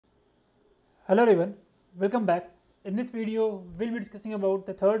Hello everyone, welcome back. In this video, we'll be discussing about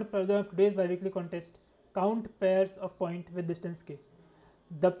the third problem of today's biweekly contest, count pairs of point with distance k.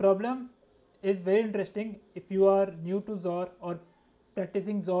 The problem is very interesting if you are new to XOR or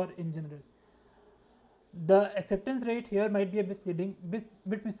practicing XOR in general. The acceptance rate here might be a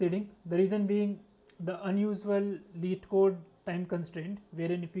bit misleading, the reason being the unusual Leetcode time constraint,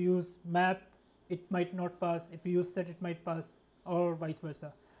 wherein if you use map, it might not pass, if you use set, it might pass, or vice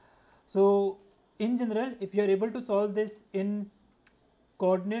versa. So in general, if you are able to solve this in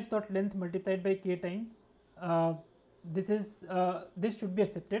coordinates.length multiplied by k time, this should be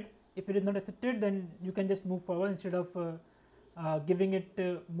accepted. If it is not accepted, then you can just move forward instead of giving it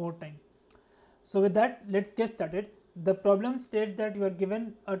more time. So with that, let's get started. The problem states that you are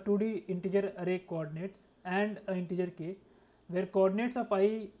given a 2D integer array coordinates and an integer k, where coordinates of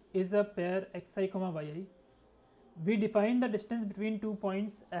I is a pair xi comma yi. We define the distance between 2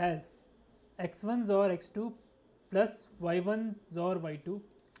 points as x1 XOR x2 plus y1 XOR y2,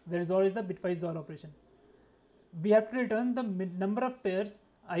 where XOR is the bitwise XOR operation. We have to return the number of pairs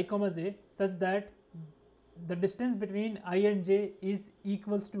I comma j such that the distance between I and j is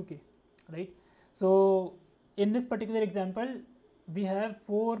equals to k, right? So in this particular example, we have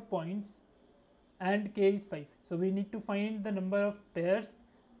 4 points and k is 5. So we need to find the number of pairs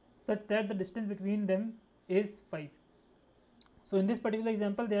such that the distance between them is 5. So in this particular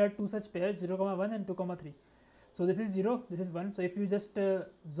example, there are two such pairs, 0 comma 1 and 2 comma 3. So this is 0, this is 1. So if you just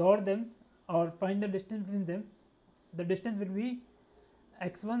XOR them or find the distance between them, the distance will be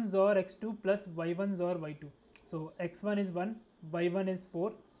x1 XOR x2 plus y1 XOR y2. So x1 is 1, y1 is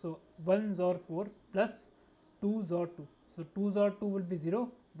 4. So 1 XOR 4 plus 2 XOR 2. So 2 XOR 2 will be 0,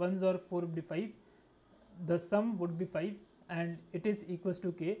 1 XOR 4 will be 5. The sum would be 5 and it is equals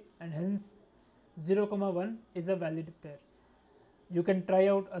to k, and hence 0 comma 1 is a valid pair. You can try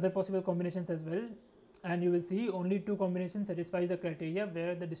out other possible combinations as well, and you will see only two combinations satisfies the criteria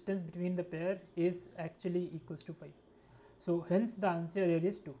where the distance between the pair is actually equals to 5. So hence the answer here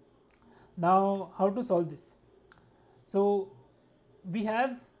is 2. Now how to solve this? So we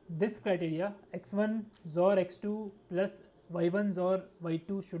have this criteria, x1 XOR x2 plus y1 XOR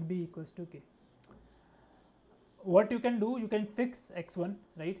y2 should be equals to k. What you can do, you can fix x1,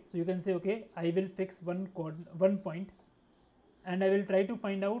 right? So you can say, okay, I will fix one point and I will try to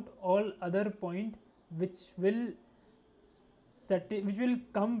find out all other point which will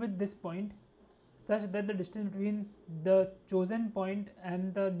come with this point such that the distance between the chosen point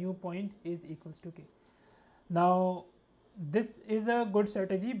and the new point is equals to k. Now this is a good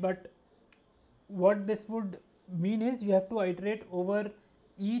strategy, but what this would mean is you have to iterate over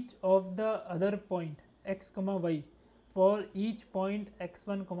each of the other point x comma y for each point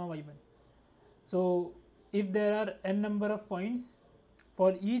x1 comma y1. So if there are n number of points,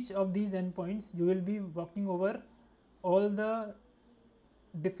 for each of these n points you will be walking over all the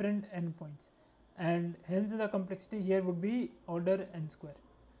different n points, and hence the complexity here would be order n square,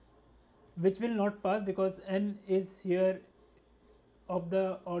 which will not pass because n is here of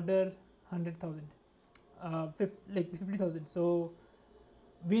the order 100,000, like 50,000. So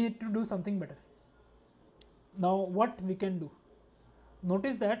we need to do something better. Now what we can do?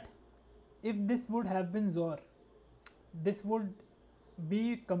 Notice that if this would have been XOR, this would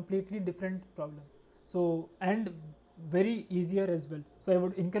be completely different problem. So and very easier as well. So I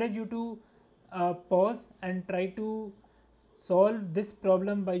would encourage you to pause and try to solve this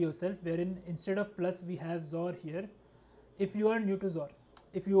problem by yourself, wherein instead of plus we have XOR here. If you are new to XOR,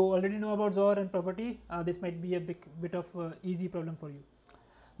 if you already know about XOR and property, this might be a bit of easy problem for you.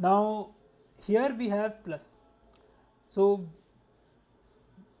 Now here we have plus. So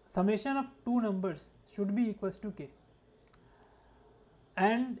summation of two numbers should be equals to k,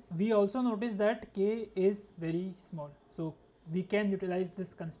 and we also notice that k is very small, so we can utilize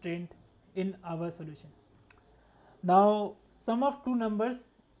this constraint in our solution. Now sum of two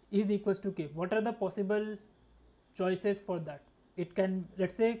numbers is equals to k. What are the possible choices for that? It can,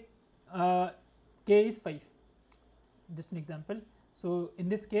 let's say k is 5, just an example. So in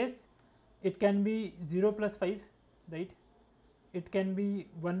this case it can be 0 plus 5, right? It can be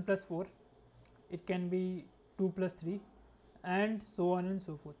 1 plus 4, it can be 2 plus 3, and so on and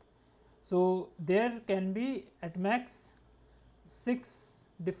so forth. So there can be at max 6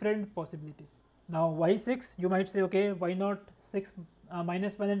 different possibilities. Now why 6? You might say, okay, why not 6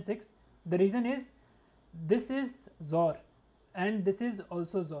 minus 1 and 6? The reason is this is XOR and this is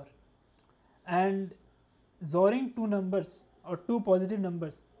also XOR, and XORing two numbers or two positive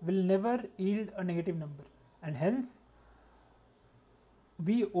numbers will never yield a negative number, and hence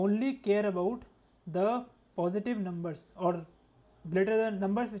we only care about the positive numbers or greater than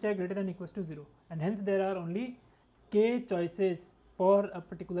numbers which are greater than equals to 0, and hence there are only k choices for a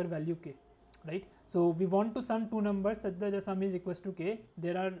particular value k, right. So we want to sum two numbers such that the sum is equals to k.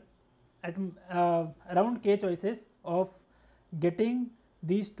 There are at around k choices of getting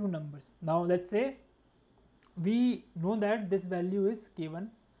these two numbers. Now let's say we know that this value is k1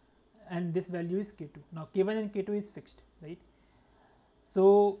 and this value is k2. Now k1 and k2 is fixed, right.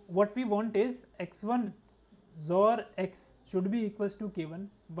 So what we want is x1 XOR x should be equals to k1,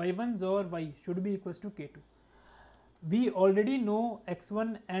 y1 XOR y should be equals to k2. We already know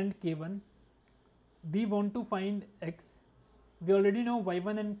x1 and k1, we want to find x, we already know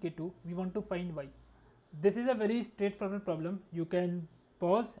y1 and k2, we want to find y. This is a very straightforward problem. You can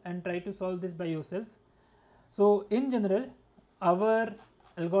pause and try to solve this by yourself. So in general, our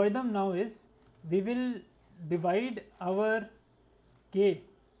algorithm now is, we will divide our k,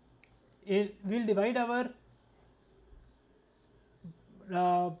 we will divide our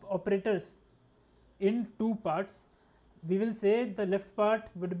operators in two parts. We will say the left part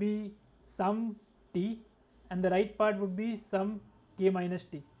would be sum t and the right part would be sum k minus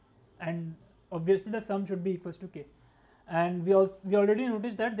t, and obviously the sum should be equals to k. And we already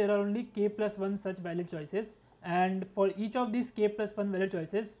noticed that there are only k plus 1 such valid choices, and for each of these k plus 1 valid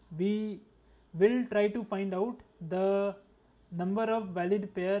choices we will try to find out the number of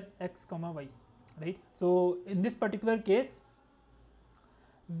valid pair x comma y, right. So in this particular case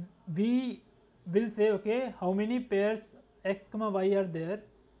we will say, okay, how many pairs x comma y are there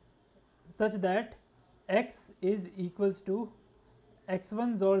such that x is equals to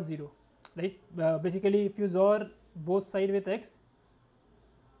x1 XOR 0, right. Basically if you XOR both side with x,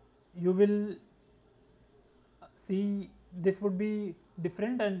 you will see this would be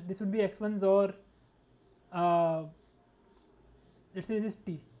different and this would be x1 XOR let's say this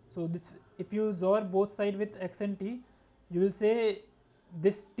t. So this, if you XOR both side with x and t, you will say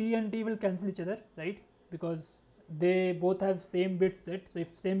this t and t will cancel each other, right, because they both have same bit set. So if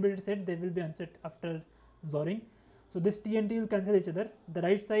same bit is set, they will be unset after XORing. So this t and t will cancel each other. The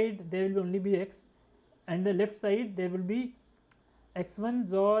right side there will only be x, and the left side there will be x1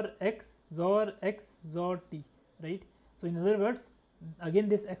 XOR x XOR x XOR t, right. So in other words, again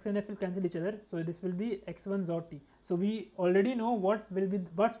this x and x will cancel each other, so this will be x1 XOR t. So we already know what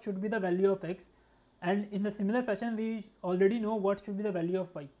should be the value of x, and in the similar fashion we already know what should be the value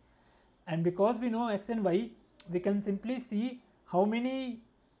of y. And because we know x and y, we can simply see how many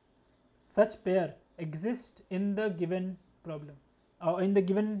such pair exist in the given problem, in the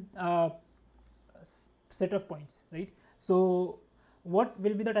given set of points, right. So what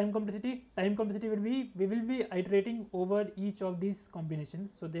will be the time complexity? Time complexity will be, we will be iterating over each of these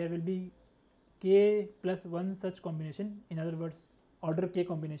combinations. So there will be k plus 1 such combination, in other words order k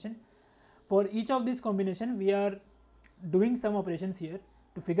combination. For each of these combination we are doing some operations here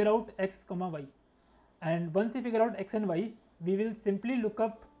to figure out x comma y, and once we figure out x and y, we will simply look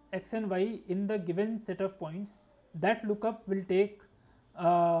up x and y in the given set of points. That lookup will take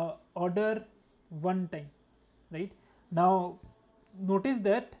order 1 time, right. Now notice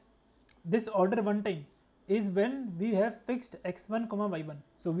that this order 1 time is when we have fixed x1 comma y1.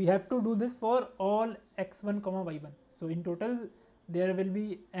 So we have to do this for all x1 comma y1. So in total there will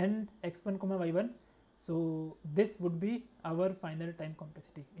be n x1 comma y1. So this would be our final time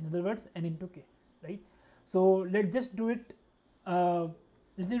complexity, in other words n into k, right. So let's just do it,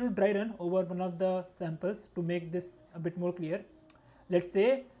 let's do dry run over one of the samples to make this a bit more clear. Let's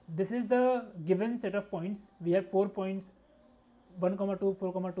say this is the given set of points. We have 4 points, 1, 2,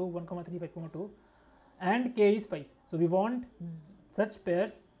 4, 2, 1, 3, 5, 2, and k is 5. So we want such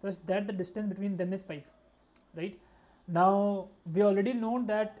pairs such that the distance between them is 5, right. Now we already know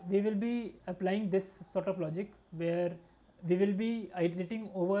that we will be applying this sort of logic where we will be iterating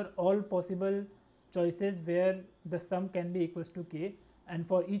over all possible choices where the sum can be equals to k, and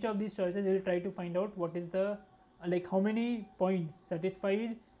for each of these choices we will try to find out what is the how many points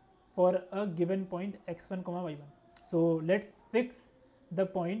satisfied for a given point x1 comma y1. So let's fix the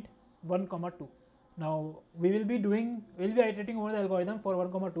point 1, 2. Now we will be iterating over the algorithm for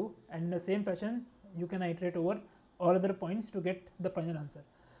 1, 2, and in the same fashion you can iterate over all other points to get the final answer.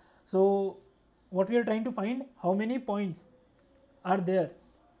 So what we are trying to find, how many points are there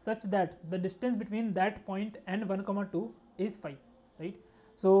such that the distance between that point and 1, 2 is 5, right.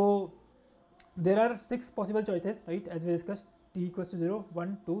 So there are 6 possible choices, right, as we discussed, t equals to 0,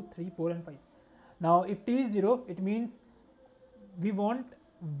 1, 2, 3, 4 and 5. Now if t is 0, it means we want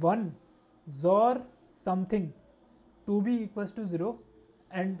 1 XOR something to be equals to 0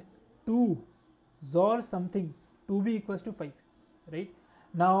 and 2 XOR something to be equals to 5, right.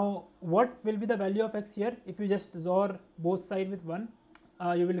 Now what will be the value of x here? If you just XOR both sides with 1,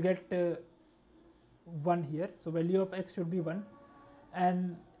 you will get 1 here. So value of x should be 1,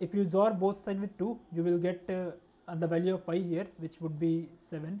 and if you XOR both sides with 2, you will get the value of y here, which would be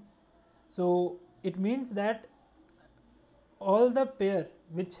 7. So it means that all the pair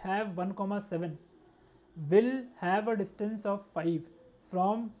which have 1 7 will have a distance of 5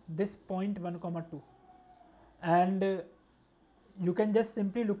 from this point 1 2, and you can just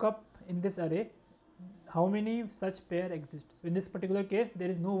simply look up in this array how many such pair exist. So in this particular case there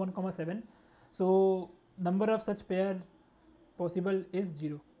is no 1 7, so number of such pair possible is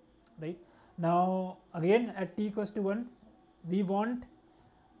 0, right? Now again at t equals to 1, we want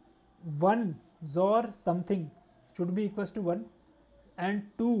 1 XOR something should be equals to 1 and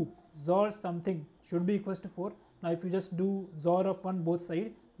 2 XOR something should be equals to 4. Now if you just do XOR of 1 both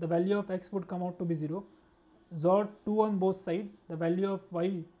side, the value of x would come out to be 0. XOR 2 on both side, the value of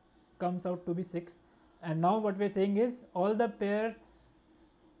y comes out to be 6. And now what we are saying is all the pair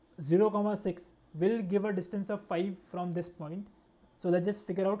 0 6 will give a distance of 5 from this point. So let's just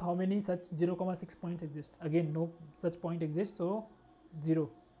figure out how many such 0 6 points exist. Again, no such point exists, so 0.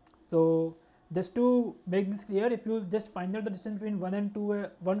 So just to make this clear, if you just find out the distance between 1 and 2,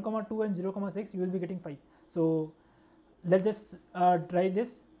 1 2 and 0 6, you will be getting 5. So let's just try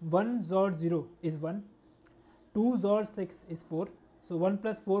this. 1 XOR 0 is 1, 2 XOR 6 is 4, so 1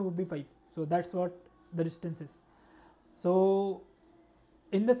 plus 4 would be 5. So that's what the distance is. So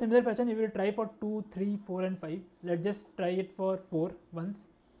in the similar fashion, you will try for 2, 3, 4 and 5. Let's just try it for 4 once.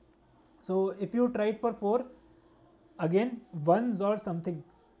 So if you try it for 4, again 1 XOR something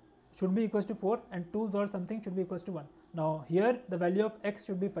should be equals to 4 and 2 XOR something should be equals to 1. Now here the value of x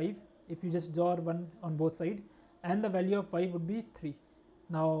should be 5 if you just XOR 1 on both sides, and the value of y would be 3.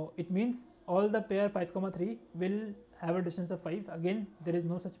 Now it means all the pair 5 3 will have a distance of 5. Again there is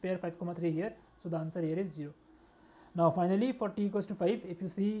no such pair 5 3 here, so the answer here is 0. Now finally for t equals to 5, if you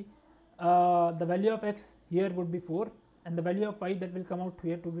see the value of x here would be 4 and the value of y that will come out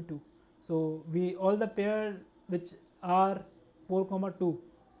here to be 2. So we all the pair which are 4 2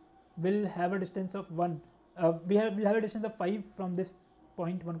 will have a distance of 1. We will have a distance of 5 from this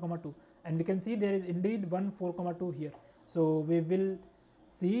point 1 2, and we can see there is indeed 1 4 2 here. So we will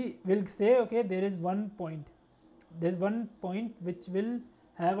see, we'll say okay, there is one point which will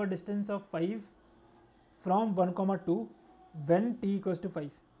have a distance of 5 from 1 2 when t equals to 5,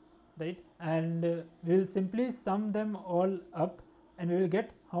 right? And we will simply sum them all up and we will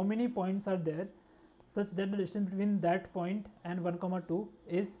get how many points are there such that the distance between that point and 1 2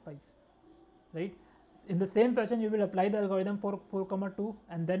 is 5, right? In the same fashion you will apply the algorithm for 4 2,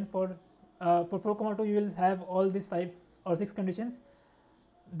 and then for 4 2 you will have all these 5 or 6 conditions.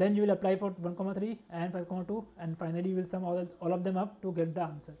 Then you will apply for 1 3 and 5 2, and finally you will sum all of them up to get the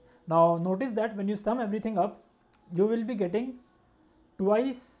answer. Now notice that when you sum everything up, you will be getting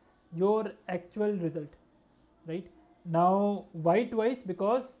twice your actual result, right? Now why twice?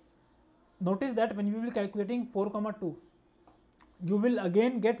 Because notice that when you will be calculating 4 2, you will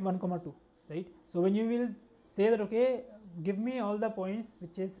again get 1 2, right? So when you will say that okay, give me all the points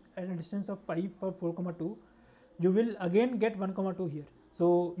which is at a distance of 5 for 4 2, you will again get 1 2 here.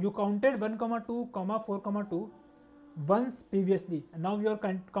 So you counted 1 2 4 2 once previously, and now you are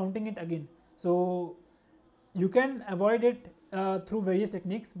counting it again. So you can avoid it through various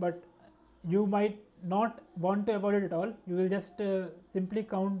techniques, but you might not want to avoid it at all. You will just simply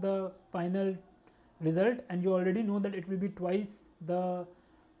count the final result, and you already know that it will be twice the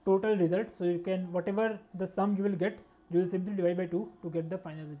total result. So you can, whatever the sum you will get, you will simply divide by 2 to get the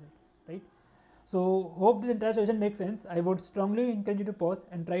final result, right? So hope this entire solution makes sense. I would strongly encourage you to pause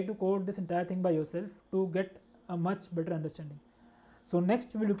and try to code this entire thing by yourself to get a much better understanding. So next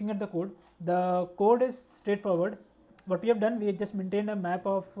we will be looking at the code. The code is straightforward. What we have done, we just maintained a map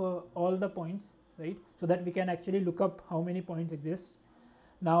of all the points, right? So that we can actually look up how many points exist.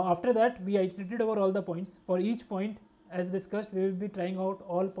 Now after that, we iterated over all the points. For each point, as discussed, we will be trying out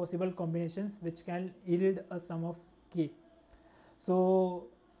all possible combinations which can yield a sum of k. So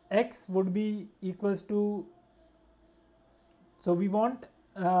x would be equals to, so we want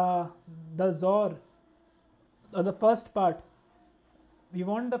the XOR, or the first part, we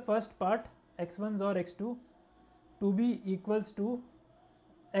want the first part x1 XOR x2 to be equals to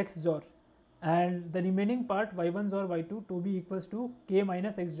x XOR, and the remaining part y1 XOR y2 to be equals to k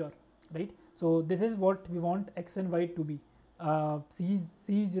minus x XOR, right? So this is what we want x and y to be,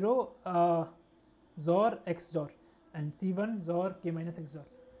 c0 XOR x XOR and c1 XOR k minus x XOR.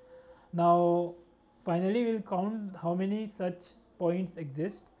 Now finally we will count how many such points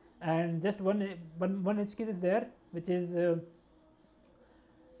exist, and just one edge case is there, which is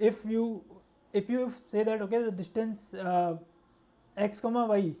if you say that okay, the distance x comma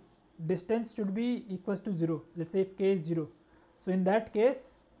y distance should be equals to 0, let's say if k is 0, so in that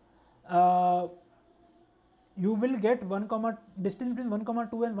case you will get 1 comma distance between 1 comma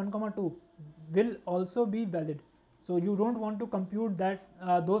 2 and 1 comma 2 will also be valid. So you don't want to compute that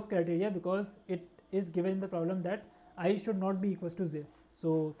those criteria, because it is given in the problem that I should not be equals to 0.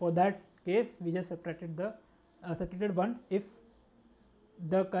 So for that case we just subtracted 1 if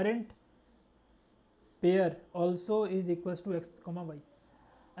the current pair also is equals to x comma y.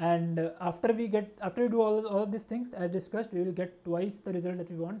 And after we do all of these things as discussed, we will get twice the result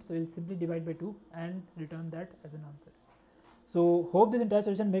that we want. So we will simply divide by 2 and return that as an answer. So hope this entire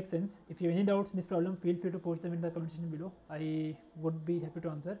solution makes sense. If you have any doubts in this problem, feel free to post them in the comment section below. I would be happy to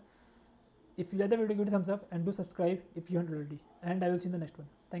answer. If you like the video, give it a thumbs up and do subscribe if you haven't already, and I will see you in the next one.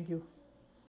 Thank you.